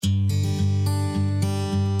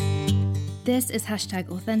This is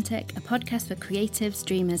 #Authentic, a podcast for creatives,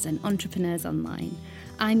 dreamers and entrepreneurs online.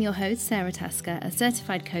 I'm your host, Sarah Tasker, a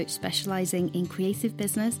certified coach specialising in creative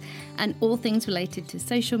business and all things related to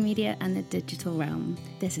social media and the digital realm.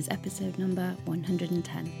 This is episode number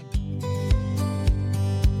 110.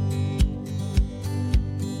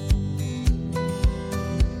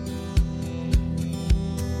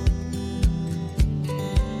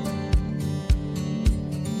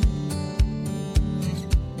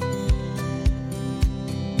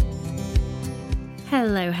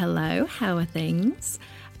 Hello, how are things?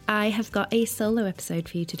 I have got a solo episode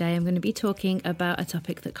for you today. I'm going to be talking about a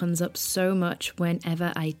topic that comes up so much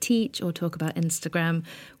whenever I teach or talk about Instagram,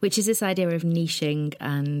 which is this idea of niching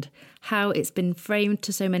and how it's been framed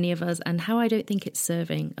to so many of us and how I don't think it's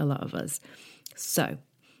serving a lot of us. So,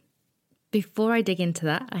 before I dig into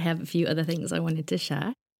that, I have a few other things I wanted to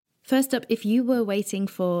share. First up, if you were waiting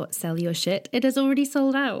for Sell Your Shit, it has already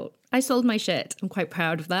sold out. I sold my shit. I'm quite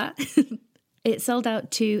proud of that. It sold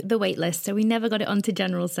out to the waitlist, so we never got it onto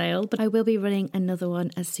general sale, but I will be running another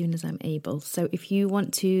one as soon as I'm able. So if you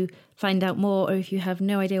want to find out more, or if you have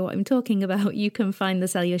no idea what I'm talking about, you can find the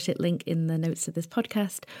Sell Your Shit link in the notes of this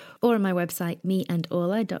podcast or on my website,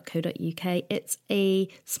 meandorla.co.uk. It's a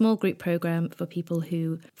small group program for people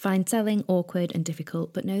who find selling awkward and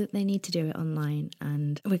difficult, but know that they need to do it online.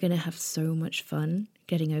 And we're going to have so much fun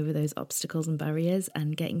getting over those obstacles and barriers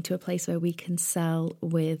and getting to a place where we can sell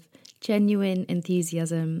with genuine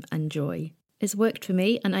enthusiasm and joy. It's worked for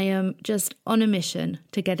me, and I am just on a mission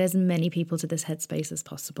to get as many people to this headspace as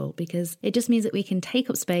possible, because it just means that we can take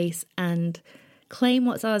up space and claim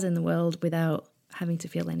what's ours in the world without having to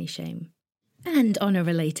feel any shame. And on a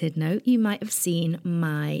related note, you might have seen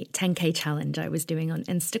my 10k challenge I was doing on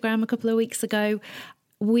Instagram a couple of weeks ago.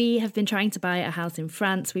 We have been trying to buy a house in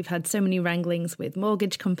France. We've had so many wranglings with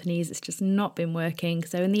mortgage companies. It's just not been working.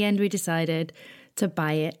 So in the end, we decided to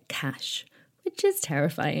buy it cash, which is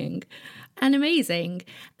terrifying and amazing.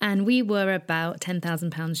 And we were about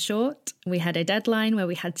 £10,000 short. We had a deadline where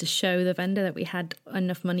we had to show the vendor that we had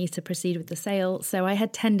enough money to proceed with the sale. So I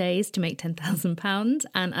had 10 days to make £10,000,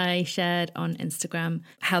 and I shared on Instagram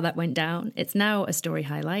how that went down. It's now a story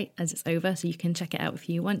highlight as it's over, so you can check it out if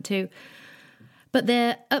you want to. But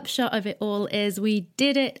the upshot of it all is we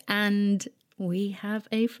did it and we have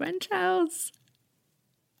a French house.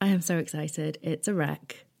 I am so excited. It's a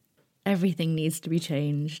wreck. Everything needs to be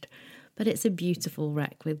changed. But it's a beautiful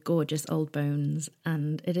wreck with gorgeous old bones.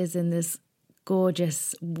 And it is in this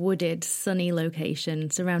gorgeous, wooded, sunny location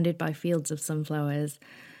surrounded by fields of sunflowers.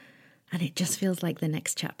 And it just feels like the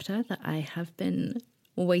next chapter that I have been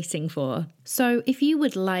waiting for. So if you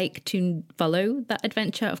would like to follow that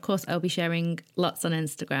adventure, of course, I'll be sharing lots on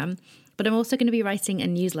Instagram, but I'm also going to be writing a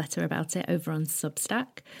newsletter about it over on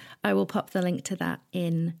Substack. I will pop the link to that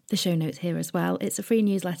in the show notes here as well. It's a free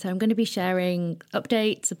newsletter. I'm going to be sharing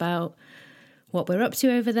updates about what we're up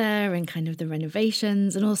to over there and kind of the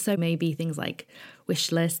renovations, and also maybe things like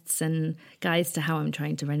wish lists and guides to how I'm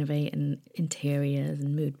trying to renovate, and interiors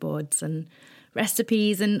and mood boards and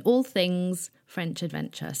recipes and all things French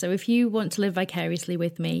adventure. So if you want to live vicariously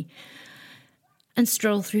with me and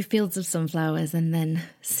stroll through fields of sunflowers and then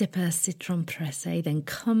sip a citron pressé, then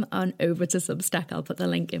come on over to Substack. I'll put the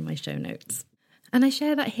link in my show notes. And I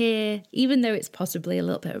share that here, even though it's possibly a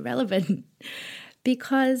little bit irrelevant,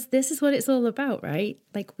 because this is what it's all about, right?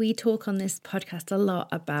 Like, we talk on this podcast a lot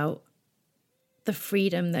about the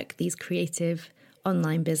freedom that these creative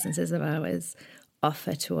online businesses of ours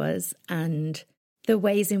offer to us and the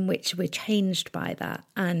ways in which we're changed by that.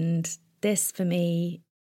 And this, for me,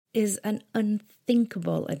 is an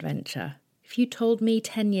unthinkable adventure. If you told me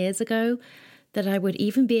 10 years ago that I would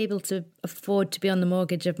even be able to afford to be on the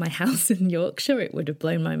mortgage of my house in Yorkshire, it would have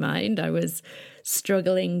blown my mind. I was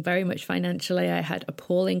struggling very much financially. I had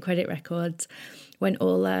appalling credit records. When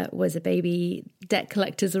Orla was a baby, debt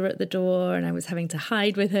collectors were at the door and I was having to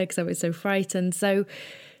hide with her because I was so frightened. So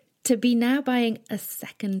to be now buying a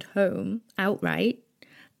second home outright,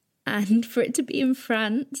 and for it to be in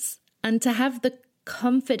France, and to have the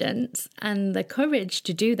confidence and the courage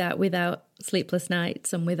to do that without sleepless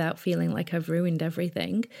nights and without feeling like I've ruined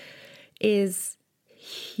everything, is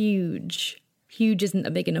huge. Huge isn't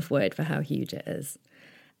a big enough word for how huge it is.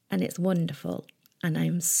 And it's wonderful. And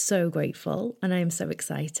I'm so grateful and I am so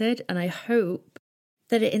excited. And I hope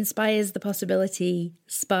that it inspires the possibility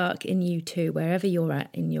spark in you too, wherever you're at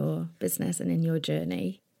in your business and in your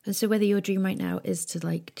journey. And so whether your dream right now is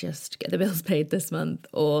to just get the bills paid this month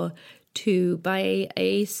or to buy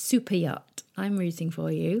a super yacht, I'm rooting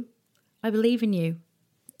for you. I believe in you.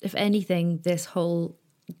 If anything, this whole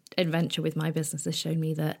adventure with my business has shown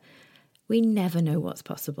me that we never know what's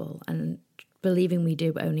possible. And believing we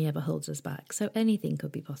do only ever holds us back. So anything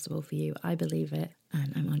could be possible for you. I believe it,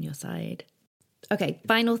 and I'm on your side. Okay,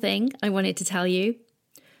 final thing I wanted to tell you.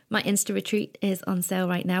 My Insta retreat is on sale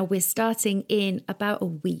right now. We're starting in about a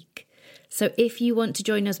week. So if you want to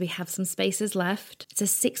join us, we have some spaces left. It's a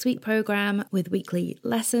 6-week program with weekly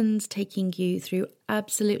lessons taking you through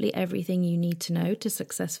absolutely everything you need to know to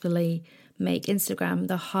successfully make Instagram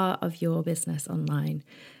the heart of your business online.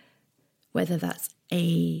 Whether that's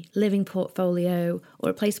a living portfolio or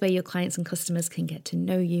a place where your clients and customers can get to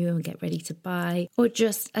know you and get ready to buy, or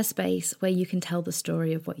just a space where you can tell the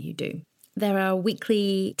story of what you do. There are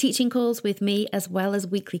weekly teaching calls with me, as well as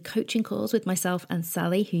weekly coaching calls with myself and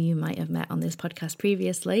Sally, who you might have met on this podcast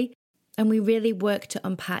previously. And we really work to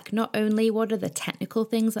unpack not only what are the technical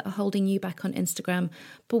things that are holding you back on Instagram,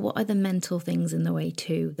 but what are the mental things in the way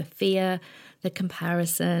too. The fear, the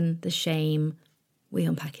comparison, the shame. We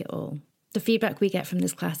unpack it all. The feedback we get from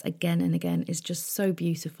this class again and again is just so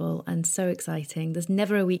beautiful and so exciting. There's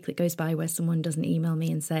never a week that goes by where someone doesn't email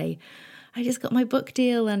me and say, I just got my book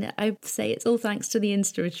deal and I say it's all thanks to the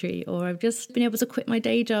Insta retreat, or I've just been able to quit my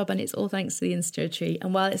day job and it's all thanks to the Insta retreat.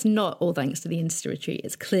 And while it's not all thanks to the Insta retreat,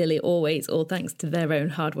 it's clearly always all thanks to their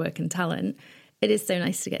own hard work and talent. It is so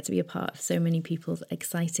nice to get to be a part of so many people's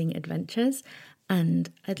exciting adventures. And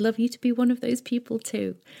I'd love you to be one of those people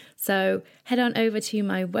too. So head on over to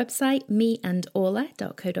my website,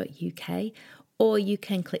 meandorla.co.uk, or you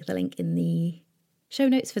can click the link in the show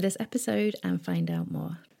notes for this episode and find out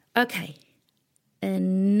more. Okay,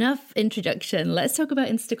 enough introduction. Let's talk about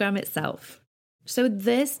Instagram itself. So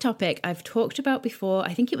this topic I've talked about before.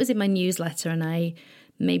 I think it was in my newsletter and I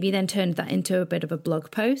maybe then turned that into a bit of a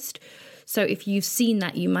blog post. So if you've seen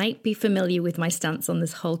that, you might be familiar with my stance on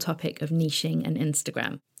this whole topic of niching and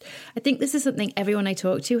Instagram. I think this is something everyone I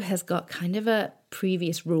talk to has got kind of a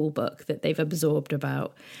previous rule book that they've absorbed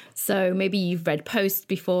about. So maybe you've read posts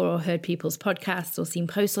before or heard people's podcasts or seen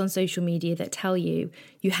posts on social media that tell you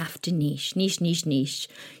you have to niche.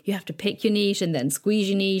 You have to pick your niche and then squeeze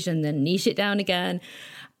your niche and then niche it down again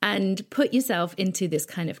and put yourself into this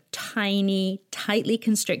kind of tiny, tightly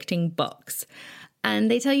constricting box.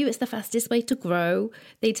 And they tell you it's the fastest way to grow.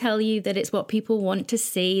 They tell you that it's what people want to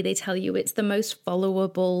see. They tell you it's the most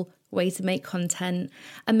followable way to make content.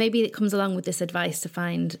 And maybe it comes along with this advice to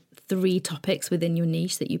find 3 topics within your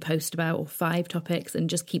niche that you post about, or 5 topics, and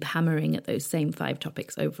just keep hammering at those same 5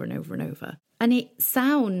 topics over and over and over. And it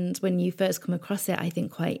sounds, when you first come across it, I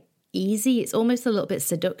think quite easy. It's almost a little bit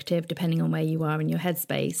seductive depending on where you are in your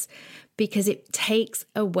headspace, because it takes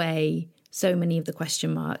away so many of the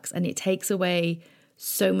question marks and it takes away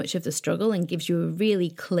so much of the struggle and gives you a really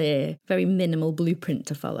clear, very minimal blueprint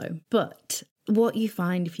to follow. But what you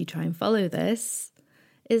find if you try and follow this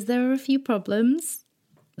is there are a few problems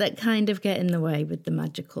that kind of get in the way with the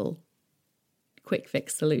magical quick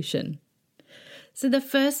fix solution. So the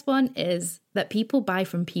first one is that people buy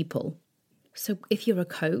from people. So if you're a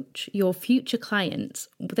coach, your future clients,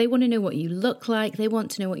 they want to know what you look like. They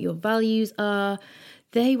want to know what your values are.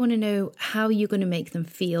 They want to know how you're going to make them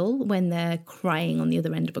feel when they're crying on the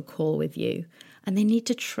other end of a call with you. And they need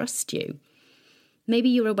to trust you. Maybe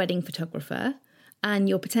you're a wedding photographer and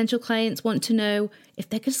your potential clients want to know if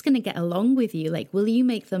they're just going to get along with you. Like, will you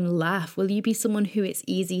make them laugh? Will you be someone who it's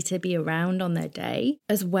easy to be around on their day,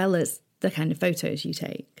 as well as the kind of photos you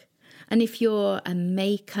take? And if you're a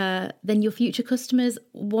maker, then your future customers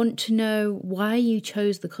want to know why you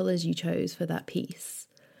chose the colours you chose for that piece,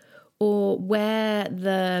 or where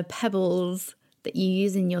the pebbles that you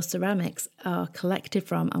use in your ceramics are collected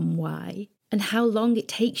from and why, and how long it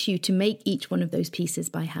takes you to make each one of those pieces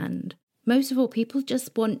by hand. Most of all, people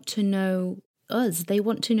just want to know us. They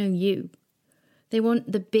want to know you. They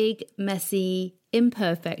want the big, messy,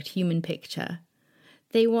 imperfect human picture.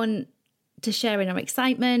 They want to share in our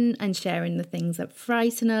excitement and share in the things that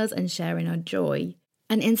frighten us and share in our joy.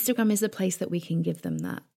 And Instagram is a place that we can give them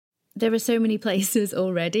that. There are so many places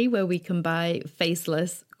already where we can buy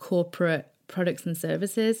faceless corporate products and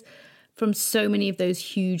services from so many of those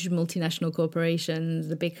huge multinational corporations,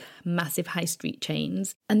 the big, massive high street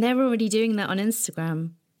chains. And they're already doing that on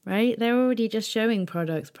Instagram, right? They're already just showing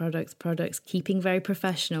products, keeping very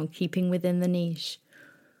professional, keeping within the niche.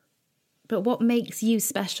 But what makes you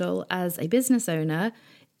special as a business owner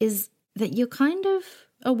is that you're kind of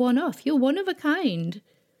a one-off. You're one of a kind.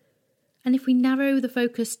 And if we narrow the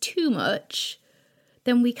focus too much,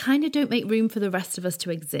 then we kind of don't make room for the rest of us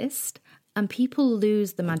to exist, and people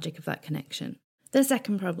lose the magic of that connection. The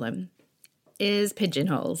second problem is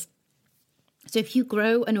pigeonholes. So if you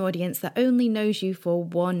grow an audience that only knows you for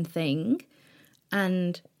one thing,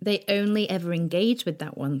 and they only ever engage with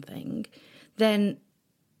that one thing, then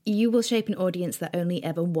you will shape an audience that only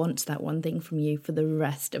ever wants that one thing from you for the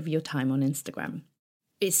rest of your time on Instagram.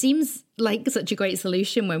 It seems like such a great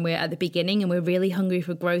solution when we're at the beginning and we're really hungry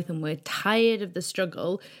for growth and we're tired of the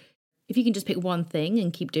struggle. If you can just pick one thing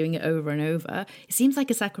and keep doing it over and over, it seems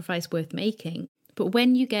like a sacrifice worth making. But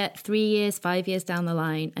when you get 3 years, 5 years down the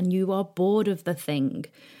line and you are bored of the thing,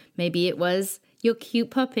 maybe it was your cute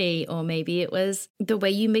puppy, or maybe it was the way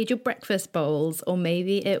you made your breakfast bowls, or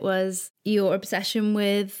maybe it was your obsession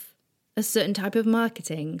with a certain type of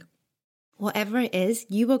marketing. Whatever it is,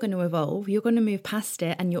 you are going to evolve, you're going to move past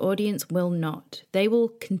it, and your audience will not. They will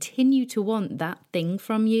continue to want that thing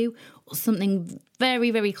from you, or something very,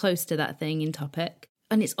 very close to that thing in topic.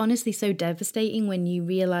 And it's honestly so devastating when you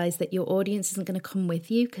realise that your audience isn't going to come with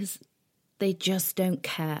you because they just don't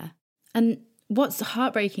care. And what's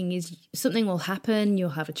heartbreaking is something will happen, you'll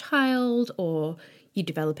have a child, or you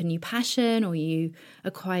develop a new passion, or you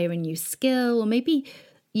acquire a new skill, or maybe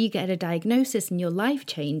you get a diagnosis and your life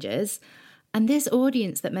changes. And this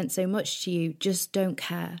audience that meant so much to you just don't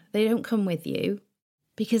care. They don't come with you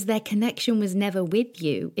because their connection was never with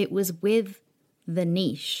you. It was with the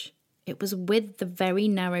niche. It was with the very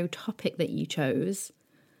narrow topic that you chose.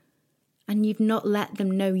 And you've not let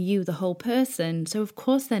them know you, the whole person. So of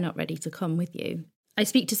course they're not ready to come with you. I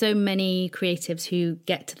speak to so many creatives who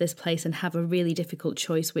get to this place and have a really difficult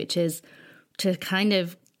choice, which is to kind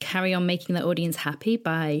of carry on making their audience happy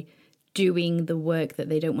by doing the work that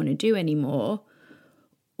they don't want to do anymore,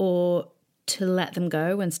 or to let them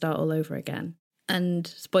go and start all over again. And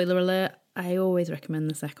spoiler alert, I always recommend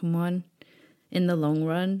the second one in the long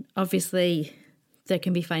run. Obviously, there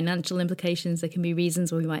can be financial implications, there can be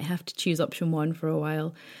reasons why we might have to choose option one for a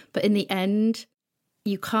while. But in the end,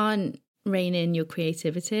 you can't rein in your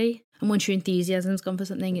creativity. And once your enthusiasm's gone for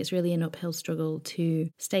something, it's really an uphill struggle to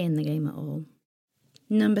stay in the game at all.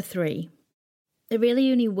 Number 3. It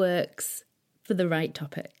really only works for the right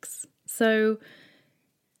topics. So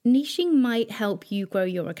niching might help you grow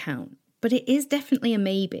your account, but it is definitely a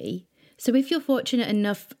maybe. So if you're fortunate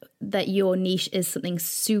enough that your niche is something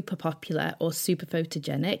super popular or super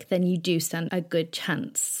photogenic, then you do stand a good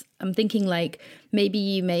chance. I'm thinking like maybe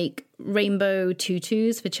you make rainbow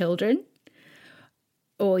tutus for children,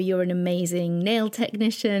 or you're an amazing nail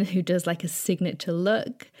technician who does like a signature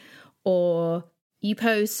look, or you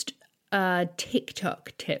post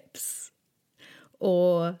TikTok tips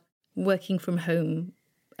or working from home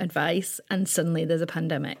advice, and suddenly there's a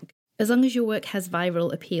pandemic. As long as your work has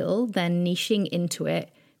viral appeal, then niching into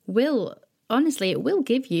it will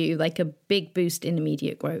give you like a big boost in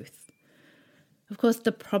immediate growth. Of course,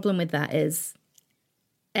 the problem with that is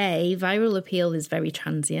A, viral appeal is very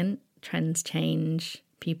transient. Trends change,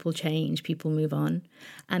 people move on.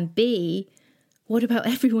 And B, what about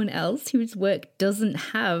everyone else whose work doesn't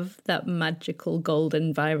have that magical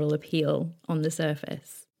golden viral appeal on the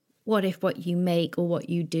surface? What if what you make or what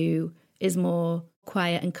you do is more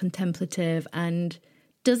quiet and contemplative and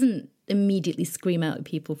doesn't immediately scream out at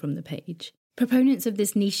people from the page? Proponents of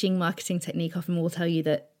this niching marketing technique often will tell you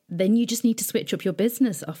that then you just need to switch up your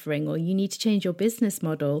business offering, or you need to change your business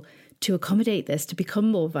model to accommodate this, to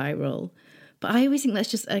become more viral. But I always think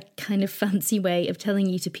that's just a kind of fancy way of telling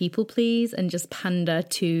you to people please and just pander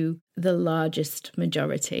to the largest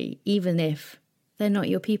majority, even if they're not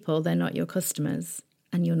your people, they're not your customers,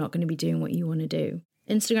 and you're not going to be doing what you want to do.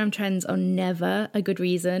 Instagram trends are never a good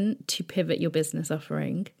reason to pivot your business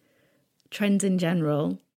offering. Trends in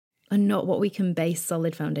general are not what we can base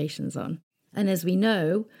solid foundations on. And as we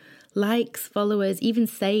know, likes, followers, even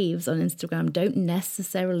saves on Instagram don't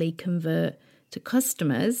necessarily convert to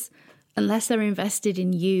customers unless they're invested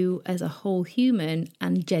in you as a whole human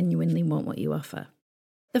and genuinely want what you offer.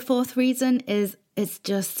 The fourth reason is it's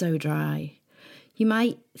just so dry. You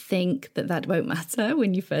might think that won't matter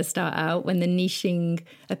when you first start out, when the niching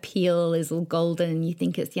appeal is all golden and you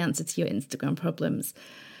think it's the answer to your Instagram problems.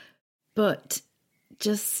 But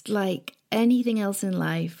just like anything else in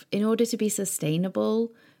life, in order to be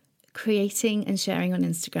sustainable, creating and sharing on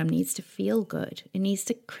Instagram needs to feel good. It needs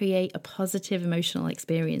to create a positive emotional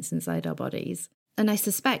experience inside our bodies. And I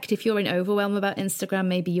suspect if you're in overwhelm about Instagram,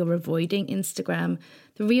 maybe you're avoiding Instagram.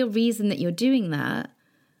 The real reason that you're doing that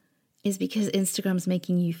is because Instagram's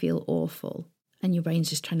making you feel awful and your brain's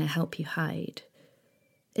just trying to help you hide.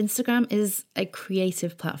 Instagram is a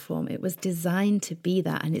creative platform. It was designed to be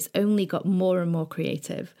that, and it's only got more and more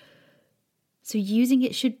creative. So using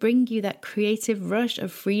it should bring you that creative rush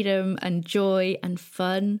of freedom and joy and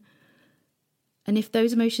fun. And if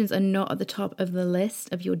those emotions are not at the top of the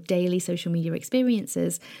list of your daily social media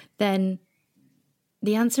experiences, then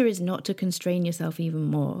the answer is not to constrain yourself even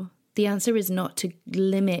more. The answer is not to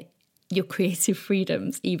limit your creative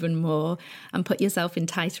freedoms even more and put yourself in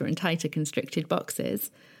tighter and tighter constricted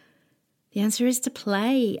boxes? The answer is to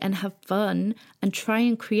play and have fun and try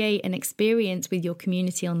and create an experience with your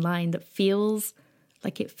community online that feels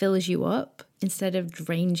like it fills you up instead of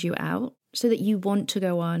drains you out, so that you want to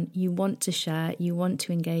go on, you want to share, you want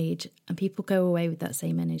to engage, and people go away with that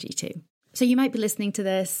same energy too. So you might be listening to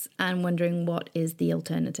this and wondering, what is the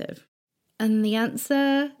alternative? And the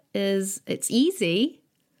answer is, it's easy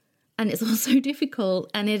and it's also difficult,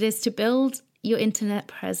 and it is to build your internet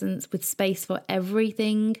presence with space for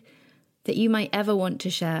everything that you might ever want to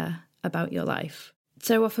share about your life.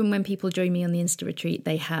 So often when people join me on the Insta retreat,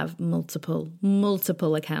 they have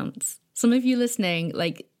multiple accounts. Some of you listening,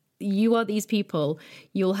 like, you are these people.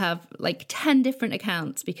 You'll have like 10 different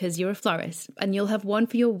accounts because you're a florist, and you'll have one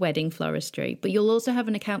for your wedding floristry, but you'll also have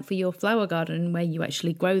an account for your flower garden where you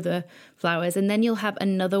actually grow the flowers. And then you'll have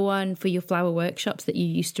another one for your flower workshops that you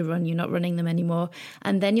used to run. You're not running them anymore.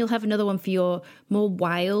 And then you'll have another one for your more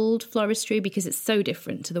wild floristry because it's so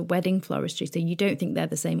different to the wedding floristry. So you don't think they're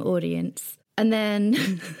the same audience. And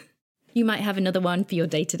then you might have another one for your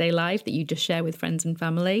day-to-day life that you just share with friends and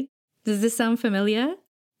family. Does this sound familiar?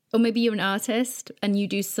 Or maybe you're an artist and you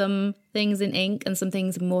do some things in ink and some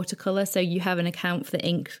things in watercolour. So you have an account for the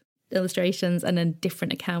ink illustrations and a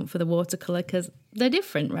different account for the watercolour because they're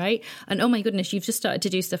different, right? And oh my goodness, you've just started to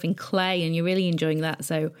do stuff in clay and you're really enjoying that.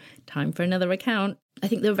 So time for another account. I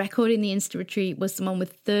think the record in the Insta retreat was someone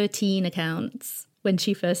with 13 accounts when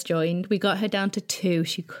she first joined. We got her down to 2.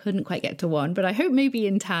 She couldn't quite get to 1, but I hope maybe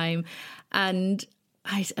in time. And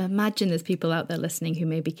I imagine there's people out there listening who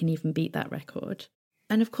maybe can even beat that record.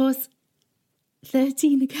 And of course,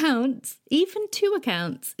 13 accounts, even 2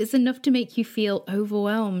 accounts, is enough to make you feel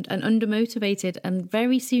overwhelmed and undermotivated. And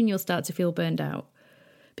very soon you'll start to feel burned out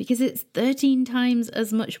because it's 13 times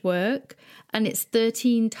as much work and it's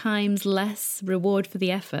 13 times less reward for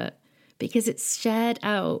the effort because it's shared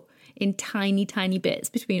out in tiny, tiny bits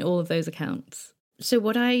between all of those accounts. So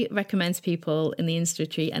what I recommend to people in the Insta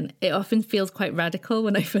retreat, and it often feels quite radical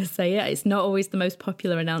when I first say it, it's not always the most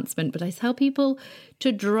popular announcement, but I tell people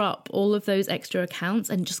to drop all of those extra accounts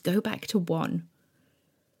and just go back to one.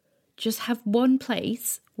 Just have one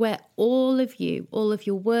place where all of you, all of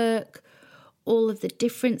your work, all of the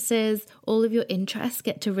differences, all of your interests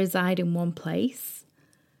get to reside in one place.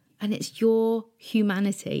 And it's your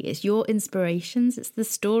humanity, it's your inspirations, it's the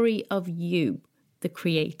story of you, the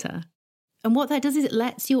creator. And what that does is it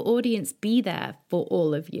lets your audience be there for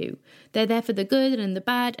all of you. They're there for the good and the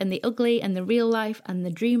bad and the ugly and the real life and the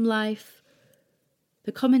dream life.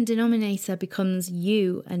 The common denominator becomes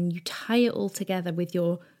you, and you tie it all together with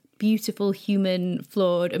your beautiful, human,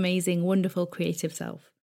 flawed, amazing, wonderful, creative self.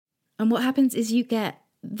 And what happens is you get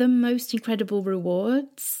the most incredible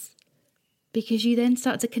rewards because you then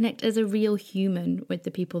start to connect as a real human with the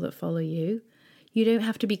people that follow you. You don't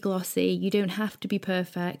have to be glossy, you don't have to be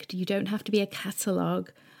perfect, you don't have to be a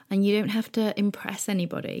catalogue, and you don't have to impress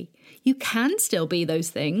anybody. You can still be those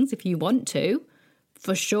things if you want to,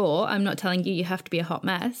 for sure. I'm not telling you have to be a hot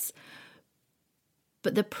mess.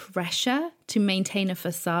 But the pressure to maintain a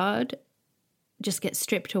facade just gets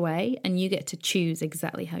stripped away and you get to choose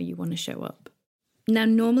exactly how you want to show up. Now,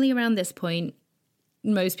 normally around this point,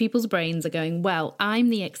 most people's brains are going, well, I'm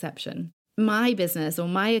the exception. My business or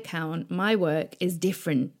my account, my work is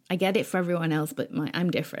different. I get it for everyone else, but I'm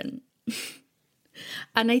different.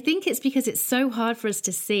 And I think it's because it's so hard for us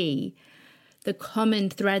to see the common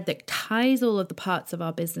thread that ties all of the parts of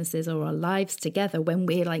our businesses or our lives together when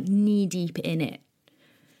we're like knee deep in it.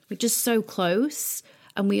 We're just so close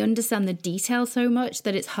and we understand the detail so much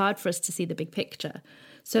that it's hard for us to see the big picture.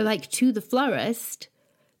 So like to the florist,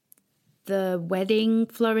 the wedding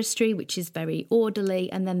floristry, which is very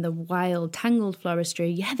orderly, and then the wild tangled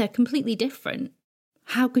floristry, yeah, they're completely different.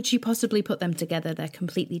 How could she possibly put them together? They're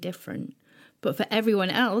completely different. But for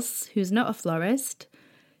everyone else who's not a florist,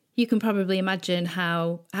 you can probably imagine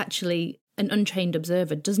how actually an untrained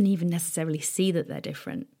observer doesn't even necessarily see that they're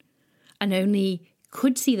different and only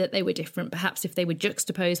could see that they were different perhaps if they were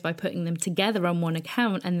juxtaposed by putting them together on one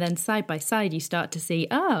account, and then side by side you start to see,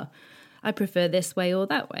 I prefer this way or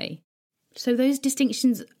that way. So those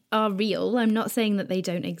distinctions are real. I'm not saying that they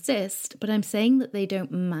don't exist, but I'm saying that they don't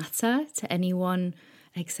matter to anyone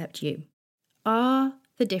except you. Are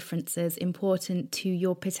the differences important to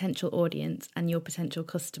your potential audience and your potential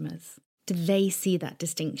customers? Do they see that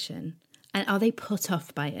distinction? And are they put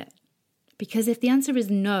off by it? Because if the answer is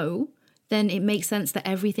no, then it makes sense that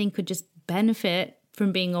everything could just benefit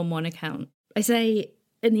from being on one account. I say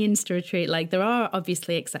in the Insta retreat, like there are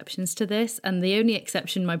obviously exceptions to this, and the only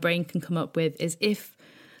exception my brain can come up with is if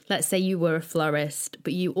let's say you were a florist,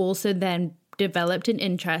 but you also then developed an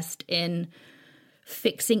interest in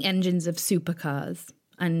fixing engines of supercars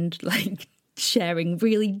and like sharing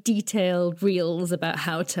really detailed reels about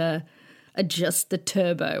how to adjust the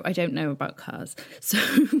turbo. I don't know about cars. So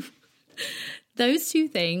those two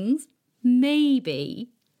things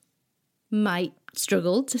maybe might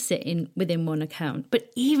struggle to sit in within one account.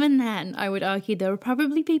 But even then, I would argue there are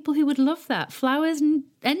probably people who would love that. Flowers and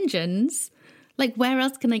engines, like where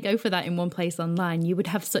else can I go for that in one place online? You would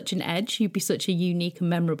have such an edge. You'd be such a unique and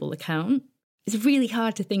memorable account. It's really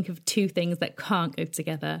hard to think of two things that can't go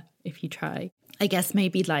together if you try. I guess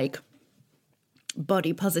maybe like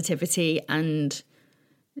body positivity and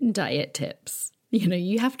diet tips. You know,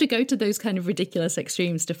 you have to go to those kind of ridiculous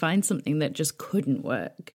extremes to find something that just couldn't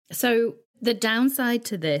work. So the downside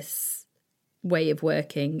to this way of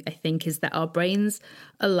working, I think, is that our brains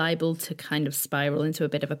are liable to kind of spiral into a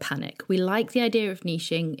bit of a panic. We like the idea of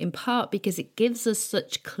niching in part because it gives us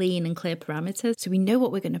such clean and clear parameters. So we know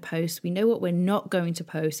what we're going to post, we know what we're not going to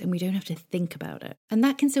post, and we don't have to think about it. And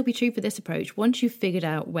that can still be true for this approach once you've figured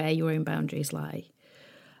out where your own boundaries lie.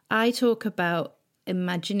 I talk about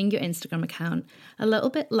imagining your Instagram account a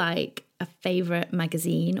little bit like a favorite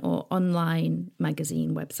magazine or online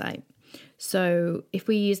magazine website. So if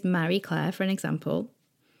we use Marie Claire for an example,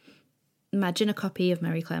 imagine a copy of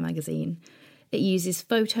Marie Claire magazine. It uses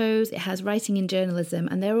photos, it has writing and journalism,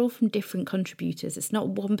 and they're all from different contributors. It's not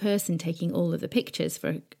one person taking all of the pictures for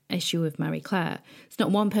an issue of Marie Claire. It's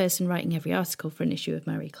not one person writing every article for an issue of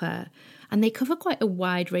Marie Claire. And they cover quite a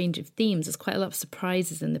wide range of themes. There's quite a lot of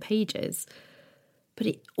surprises in the pages. But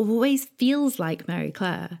it always feels like Marie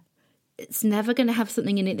Claire. It's never going to have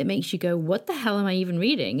something in it that makes you go, what the hell am I even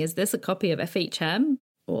reading? Is this a copy of FHM?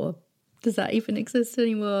 Or does that even exist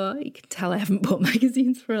anymore? You can tell I haven't bought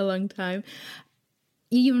magazines for a long time.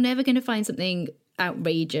 You're never going to find something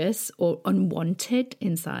outrageous or unwanted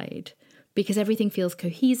inside because everything feels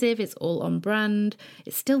cohesive. It's all on brand.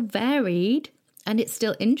 It's still varied and it's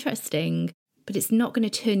still interesting, but it's not going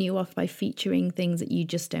to turn you off by featuring things that you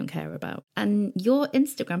just don't care about. And your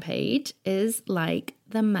Instagram page is like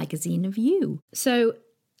the magazine of you. So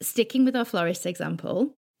sticking with our florist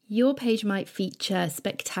example, your page might feature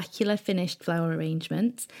spectacular finished flower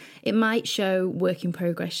arrangements. It might show work in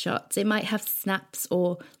progress shots. It might have snaps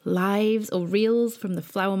or lives or reels from the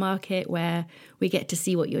flower market where we get to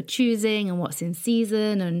see what you're choosing and what's in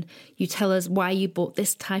season, and you tell us why you bought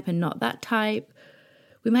this type and not that type.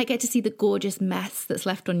 We might get to see the gorgeous mess that's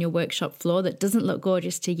left on your workshop floor that doesn't look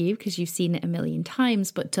gorgeous to you because you've seen it a million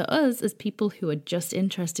times. But to us, as people who are just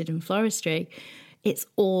interested in floristry, it's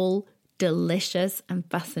all delicious and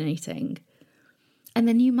fascinating. And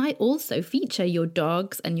then you might also feature your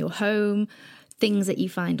dogs and your home, things that you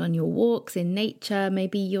find on your walks in nature,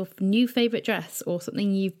 maybe your new favourite dress or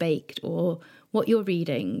something you've baked or what you're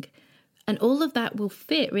reading. And all of that will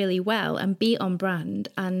fit really well and be on brand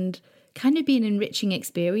and kind of be an enriching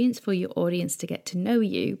experience for your audience to get to know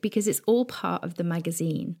you because it's all part of the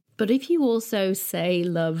magazine. But if you also, say,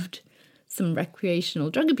 loved some recreational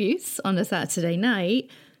drug abuse on a Saturday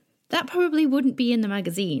night, that probably wouldn't be in the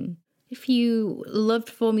magazine. If you loved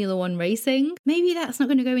Formula One racing, maybe that's not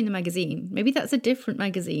going to go in the magazine. Maybe that's a different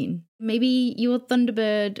magazine. Maybe your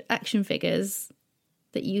Thunderbird action figures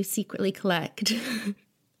that you secretly collect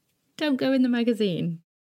don't go in the magazine.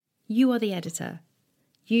 You are the editor.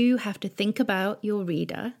 You have to think about your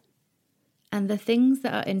reader and the things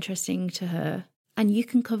that are interesting to her. And you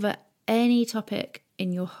can cover any topic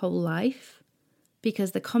in your whole life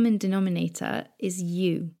because the common denominator is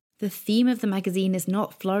you. The theme of the magazine is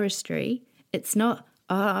not floristry. It's not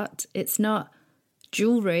art. It's not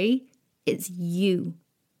jewelry. It's you,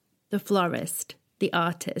 the florist, the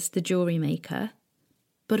artist, the jewelry maker,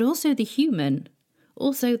 but also the human,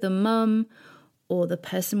 also the mum or the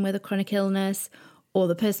person with a chronic illness or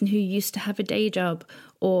the person who used to have a day job,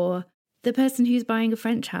 or the person who's buying a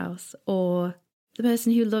French house, or the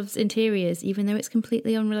person who loves interiors, even though it's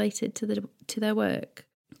completely unrelated to their work.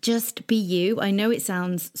 Just be you. I know it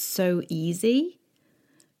sounds so easy,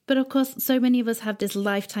 but of course, so many of us have this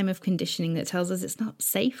lifetime of conditioning that tells us it's not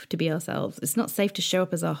safe to be ourselves. It's not safe to show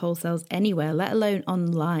up as our whole selves anywhere, let alone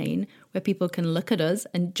online, where people can look at us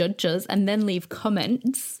and judge us and then leave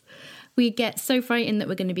comments. We get so frightened that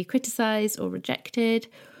we're going to be criticised or rejected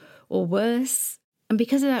or worse. And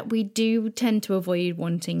because of that, we do tend to avoid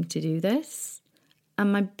wanting to do this.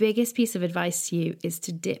 And my biggest piece of advice to you is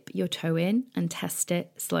to dip your toe in and test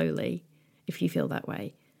it slowly if you feel that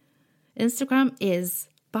way. Instagram is,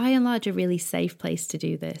 by and large, a really safe place to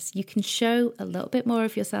do this. You can show a little bit more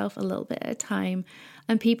of yourself a little bit at a time,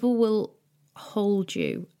 and people will hold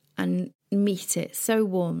you and meet it so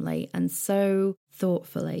warmly and so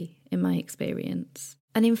thoughtfully, in my experience.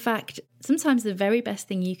 And in fact, sometimes the very best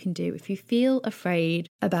thing you can do if you feel afraid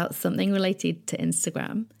about something related to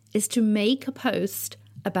Instagram is to make a post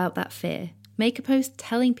about that fear. Make a post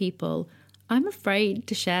telling people, I'm afraid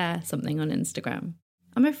to share something on Instagram.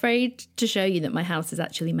 I'm afraid to show you that my house is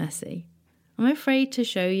actually messy. I'm afraid to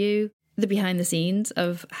show you the behind the scenes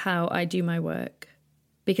of how I do my work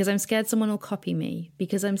because I'm scared someone will copy me,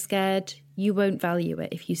 because I'm scared you won't value it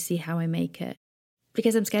if you see how I make it,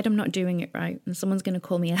 because I'm scared I'm not doing it right and someone's going to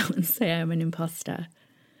call me out and say I'm an imposter.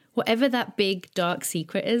 Whatever that big dark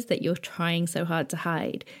secret is that you're trying so hard to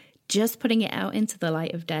hide, just putting it out into the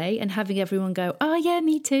light of day and having everyone go, oh yeah,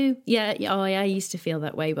 me too. Yeah, oh yeah, I used to feel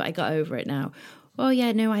that way, but I got over it now. Oh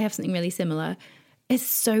yeah, no, I have something really similar. It's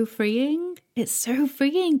so freeing. It's so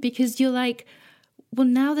freeing because you're like, well,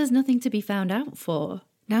 now there's nothing to be found out for.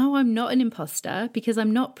 Now I'm not an imposter because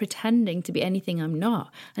I'm not pretending to be anything I'm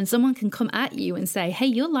not. And someone can come at you and say, hey,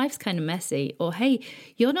 your life's kind of messy, or hey,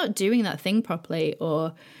 you're not doing that thing properly,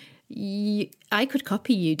 or I could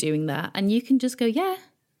copy you doing that. And you can just go, yeah,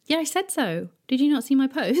 I said so. Did you not see my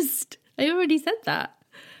post? I already said that.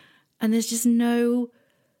 And there's just no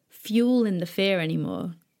fuel in the fear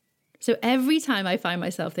anymore. So every time I find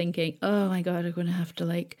myself thinking, oh my God, I'm going to have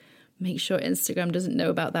to make sure Instagram doesn't know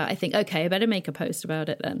about that, I think, okay, I better make a post about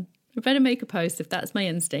it then. I better make a post if that's my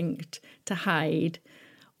instinct to hide,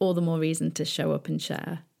 all the more reason to show up and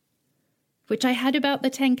share. Which I had about the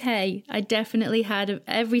 10K. I definitely had.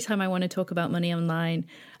 Every time I want to talk about money online,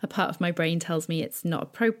 a part of my brain tells me it's not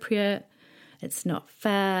appropriate, it's not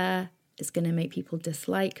fair, it's going to make people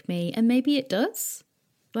dislike me. And maybe it does.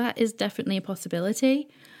 That is definitely a possibility.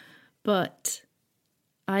 But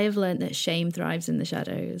I have learned that shame thrives in the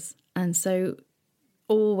shadows. And so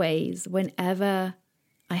always, whenever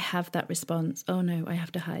I have that response, oh no, I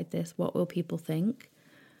have to hide this, what will people think?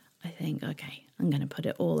 I think, okay, I'm going to put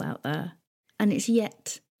it all out there. And it's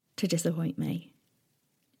yet to disappoint me.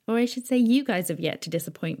 Or I should say, you guys have yet to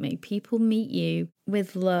disappoint me. People meet you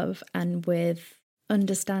with love and with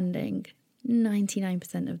understanding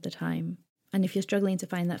 99% of the time. And if you're struggling to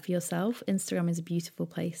find that for yourself, Instagram is a beautiful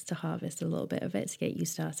place to harvest a little bit of it to get you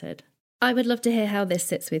started. I would love to hear how this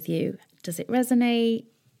sits with you. Does it resonate?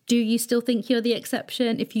 Do you still think you're the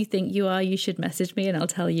exception? If you think you are, you should message me and I'll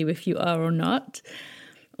tell you if you are or not.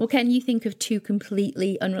 Or can you think of two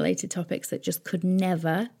completely unrelated topics that just could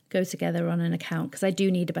never go together on an account? Because I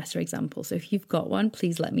do need a better example. So if you've got one,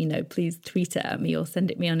 please let me know. Please tweet it at me or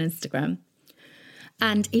send it me on Instagram.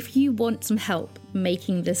 And if you want some help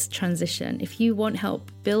making this transition, if you want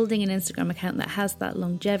help building an Instagram account that has that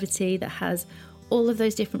longevity, that has all of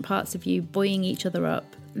those different parts of you buoying each other up,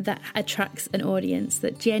 that attracts an audience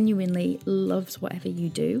that genuinely loves whatever you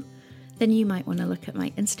do, then you might want to look at my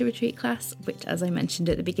Insta Retreat class, which, as I mentioned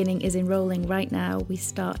at the beginning, is enrolling right now. We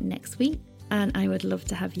start next week, and I would love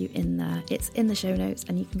to have you in there. It's in the show notes,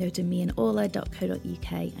 and you can go to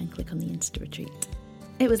meandorla.co.uk and click on the Insta Retreat.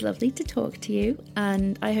 It was lovely to talk to you,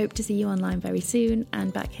 and I hope to see you online very soon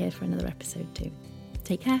and back here for another episode too.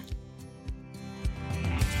 Take care.